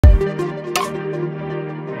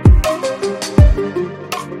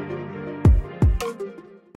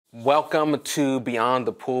Welcome to Beyond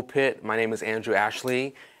the Pulpit. My name is Andrew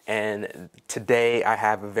Ashley, and today I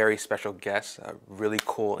have a very special guest, a really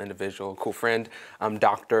cool individual, cool friend,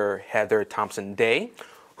 Dr. Heather Thompson Day,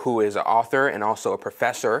 who is an author and also a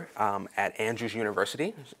professor at Andrews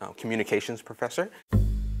University, communications professor.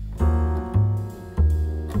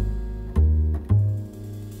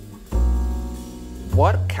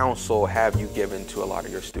 What counsel have you given to a lot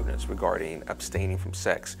of your students regarding abstaining from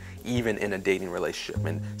sex, even in a dating relationship,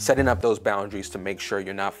 and setting up those boundaries to make sure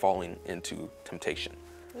you're not falling into temptation?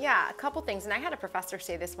 Yeah, a couple things. And I had a professor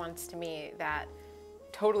say this once to me that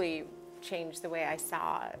totally changed the way I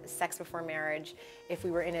saw sex before marriage if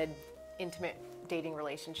we were in an intimate dating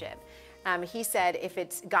relationship. He said,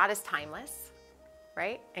 God is timeless,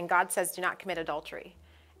 right? And God says, do not commit adultery.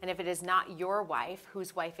 And if it is not your wife,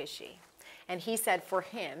 whose wife is she? And he said for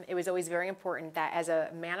him, it was always very important that as a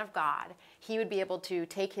man of God, he would be able to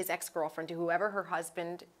take his ex-girlfriend to whoever her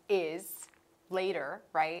husband is later,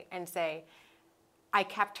 right? And say, I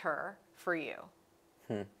kept her for you.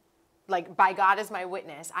 Like, by God as my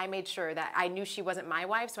witness, I made sure that I knew she wasn't my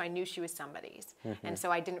wife, so I knew she was somebody's. And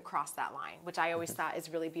so I didn't cross that line, which I always thought is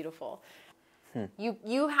really beautiful.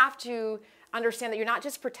 You have to understand that you're not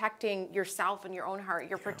just protecting yourself and your own heart,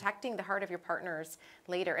 you're protecting the heart of your partners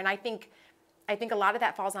later. And I think a lot of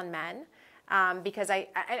that falls on men, because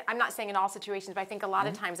I'm not saying in all situations, but I think a lot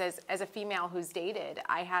of times as a female who's dated,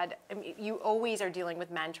 you always are dealing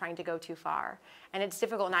with men trying to go too far. And it's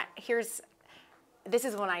difficult. And this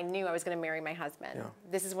is when I knew I was going to marry my husband. Yeah.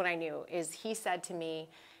 This is what I knew, is he said to me,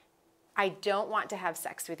 I don't want to have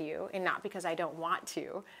sex with you, and not because I don't want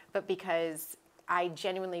to, but because I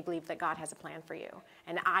genuinely believe that God has a plan for you.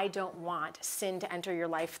 And I don't want sin to enter your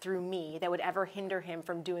life through me that would ever hinder him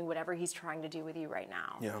from doing whatever he's trying to do with you right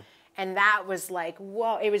now. Yeah. And that was like,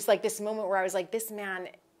 whoa, it was like this moment where I was like, this man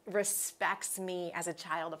respects me as a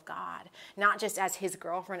child of God, not just as his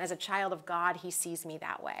girlfriend. As a child of God, he sees me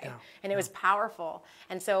that way. Yeah. And it was powerful.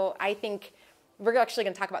 And so I think we're actually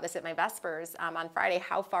going to talk about this at my Vespers on Friday.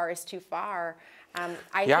 How far is too far?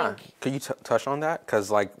 I think. Could you touch on that?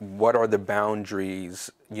 Because, like, what are the boundaries,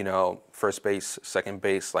 first base, second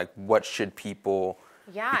base? Like, what should people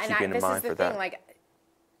be keeping in mind for that? Thing, like,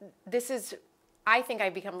 I think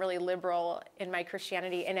I've become really liberal in my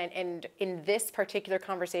Christianity, and in this particular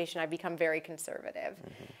conversation, I've become very conservative.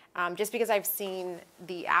 Just because I've seen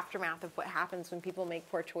the aftermath of what happens when people make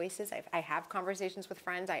poor choices. I have conversations with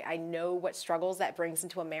friends. I know what struggles that brings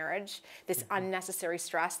into a marriage, this unnecessary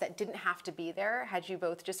stress that didn't have to be there had you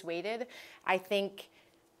both just waited. I think,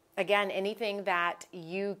 again, anything that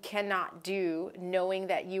you cannot do, knowing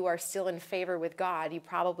that you are still in favor with God, you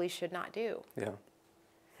probably should not do. Yeah.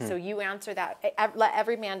 So you answer that. Let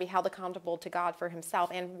every man be held accountable to God for himself,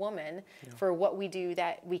 and woman for what we do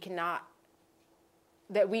that we cannot,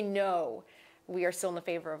 that we know we are still in the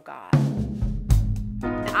favor of God.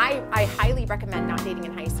 I highly recommend not dating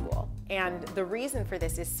in high school. And the reason for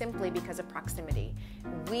this is simply because of proximity.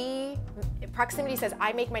 Proximity says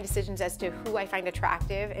I make my decisions as to who I find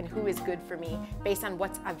attractive and who is good for me based on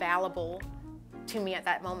what's available to me at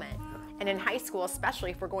that moment. And in high school,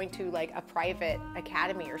 especially if we're going to like a private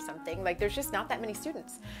academy or something, like there's just not that many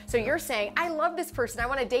students. So you're saying, I love this person, I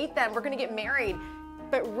want to date them, we're going to get married.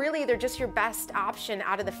 But really, they're just your best option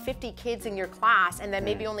out of the 50 kids in your class, and then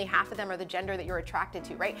maybe only half of them are the gender that you're attracted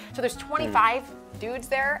to, right? So there's 25 dudes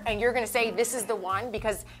there, and you're going to say this is the one,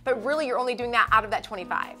 but really you're only doing that out of that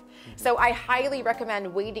 25. So I highly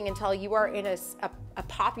recommend waiting until you are in a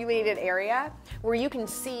populated area where you can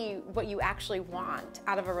see what you actually want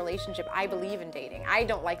out of a relationship. I believe in dating. I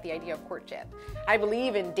don't like the idea of courtship. I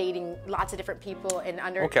believe in dating lots of different people and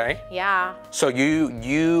under. Okay. Yeah. So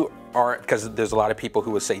you are, because there's a lot of people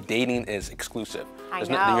who would say dating is exclusive. I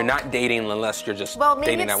know. You're not dating unless you're just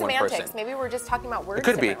dating that one person. Maybe we're just talking about words It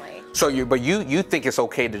could differently. be. So you think it's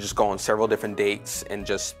okay to just go on several different dates and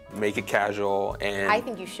just make it casual? And I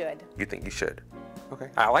think you should. You think you should? Okay,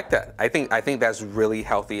 I like that. I think that's really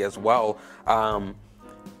healthy as well. And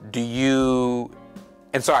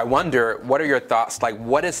so I wonder, what are your thoughts? Like,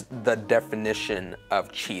 what is the definition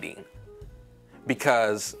of cheating?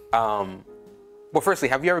 Because, well, firstly,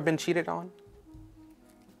 have you ever been cheated on?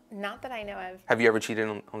 Not that I know of. Have you ever cheated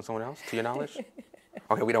on someone else, to your knowledge?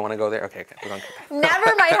 Okay, we don't want to go there. Okay.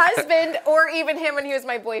 Never my husband or even him when he was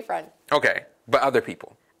my boyfriend. Okay, but other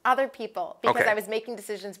people. Other people, because I was making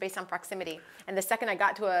decisions based on proximity. And the second I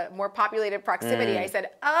got to a more populated proximity, I said,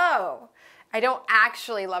 oh, I don't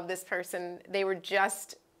actually love this person. They were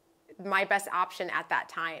just my best option at that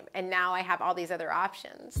time. And now I have all these other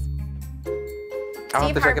options.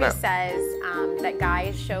 Steve Harvey says that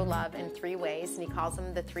guys show love in 3 ways, and he calls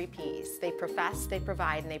them the 3 Ps. They profess, they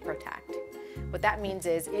provide, and they protect. What that means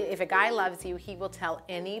is if a guy loves you, he will tell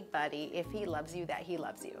anybody if he loves you that he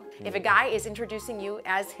loves you. If a guy is introducing you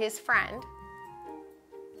as his friend,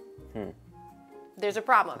 there's a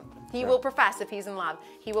problem. He will profess if he's in love.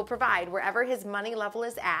 He will provide wherever his money level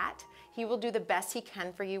is at. He will do the best he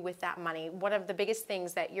can for you with that money. One of the biggest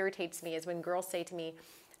things that irritates me is when girls say to me,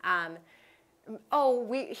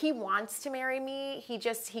 he wants to marry me, he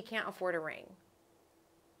can't afford a ring.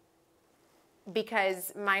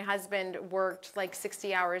 Because my husband worked like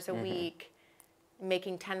 60 hours a week,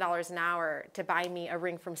 making $10 an hour to buy me a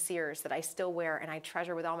ring from Sears that I still wear and I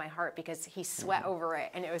treasure with all my heart because he sweat over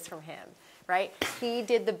it and it was from him, right? He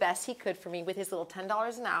did the best he could for me with his little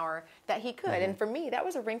 $10 an hour that he could. And for me, that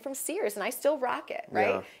was a ring from Sears and I still rock it,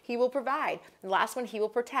 right? Yeah. He will provide. The last one, he will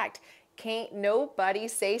protect. Can't nobody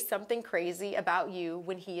say something crazy about you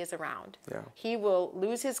when he is around. Yeah. He will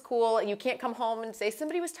lose his cool, and you can't come home and say,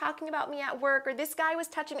 somebody was talking about me at work, or this guy was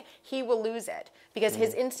touching me. He will lose it because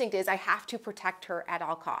his instinct is, I have to protect her at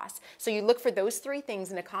all costs. So you look for those 3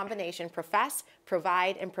 things in a combination: profess,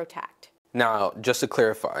 provide, and protect. Now, just to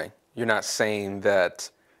clarify, you're not saying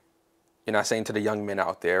to the young men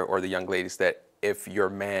out there or the young ladies that if your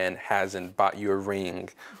man hasn't bought you a ring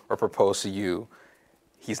or proposed to you,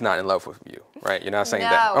 he's not in love with you, right? You're not saying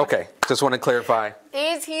that. Okay, just want to clarify.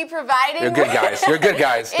 Is he providing? You're good guys. You're good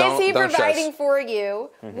guys. Is he providing for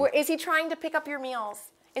you? Is he trying to pick up your meals?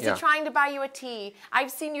 Is he trying to buy you a tea? I've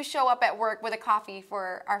seen you show up at work with a coffee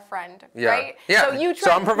for our friend, right? Yeah. So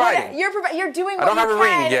I'm providing. You're doing what you can. I don't have a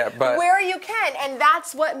ring yet, but where you can, and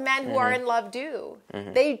that's what men who are in love do.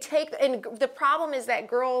 They take, and the problem is that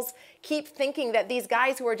girls keep thinking that these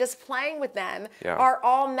guys who are just playing with them are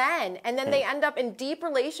all men, and then they end up in deep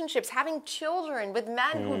relationships, having children with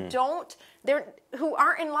men who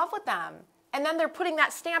aren't in love with them. And then they're putting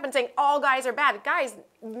that stamp and saying all guys are bad. Guys,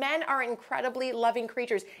 men are incredibly loving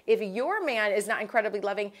creatures. If your man is not incredibly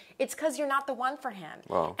loving, it's because you're not the one for him.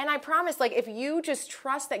 Wow. And I promise, if you just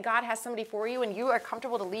trust that God has somebody for you and you are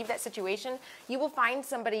comfortable to leave that situation, you will find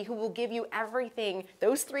somebody who will give you everything.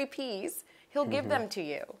 Those 3 Ps, he'll give them to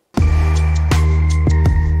you.